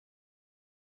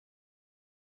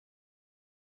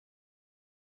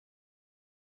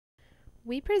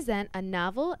We present a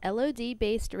novel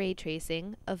LOD-based ray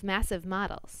tracing of massive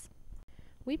models.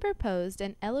 We proposed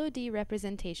an LOD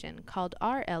representation called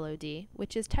R-LOD,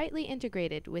 which is tightly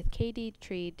integrated with KD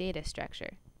tree data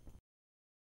structure.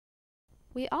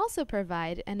 We also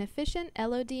provide an efficient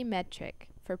LOD metric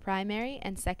for primary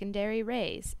and secondary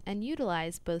rays and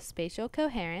utilize both spatial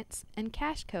coherence and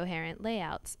cache-coherent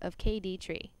layouts of KD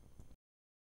tree.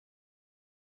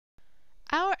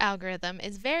 Our algorithm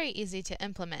is very easy to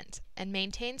implement and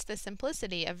maintains the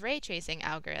simplicity of ray tracing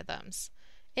algorithms.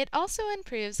 It also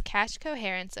improves cache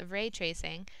coherence of ray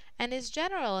tracing and is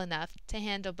general enough to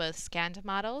handle both scanned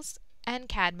models and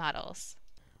CAD models.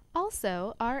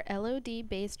 Also, our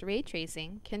LOD-based ray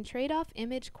tracing can trade off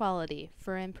image quality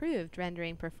for improved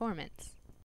rendering performance.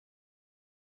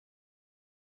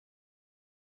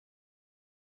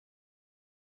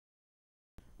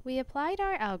 We applied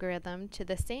our algorithm to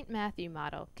the St. Matthew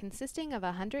model consisting of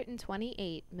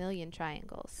 128 million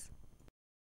triangles.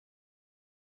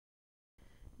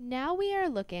 Now we are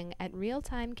looking at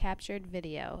real-time captured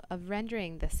video of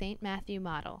rendering the St. Matthew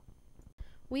model.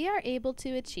 We are able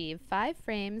to achieve 5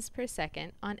 frames per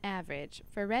second on average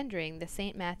for rendering the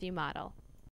St. Matthew model.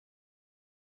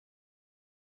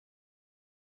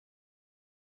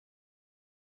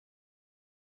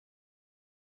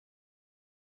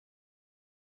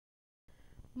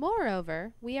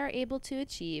 Moreover, we are able to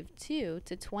achieve 2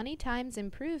 to 20 times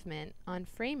improvement on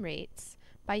frame rates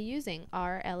by using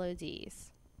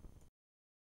R-LODs.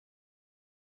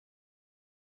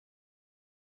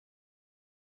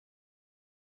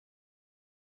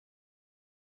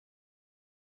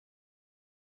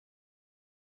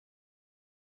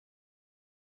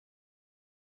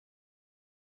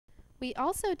 We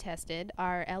also tested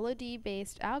our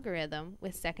LOD-based algorithm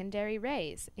with secondary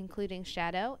rays, including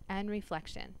shadow and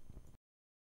reflection.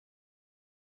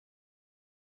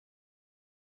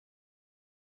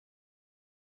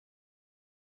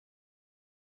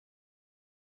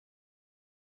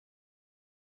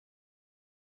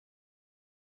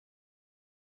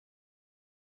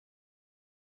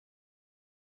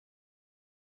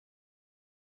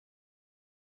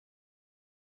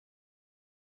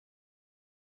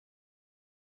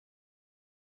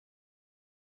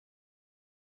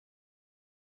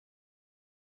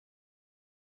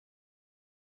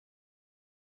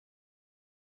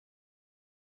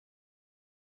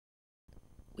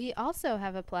 We also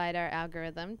have applied our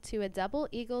algorithm to a double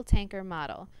eagle tanker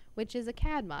model, which is a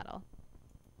CAD model.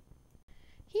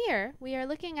 Here, we are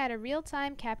looking at a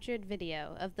real-time captured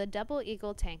video of the double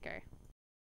eagle tanker.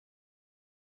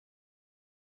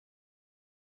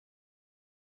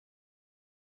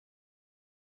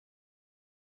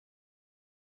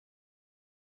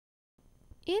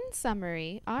 In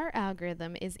summary, our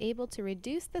algorithm is able to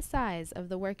reduce the size of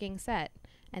the working set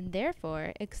and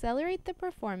therefore accelerate the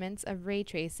performance of ray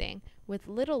tracing with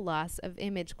little loss of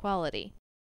image quality.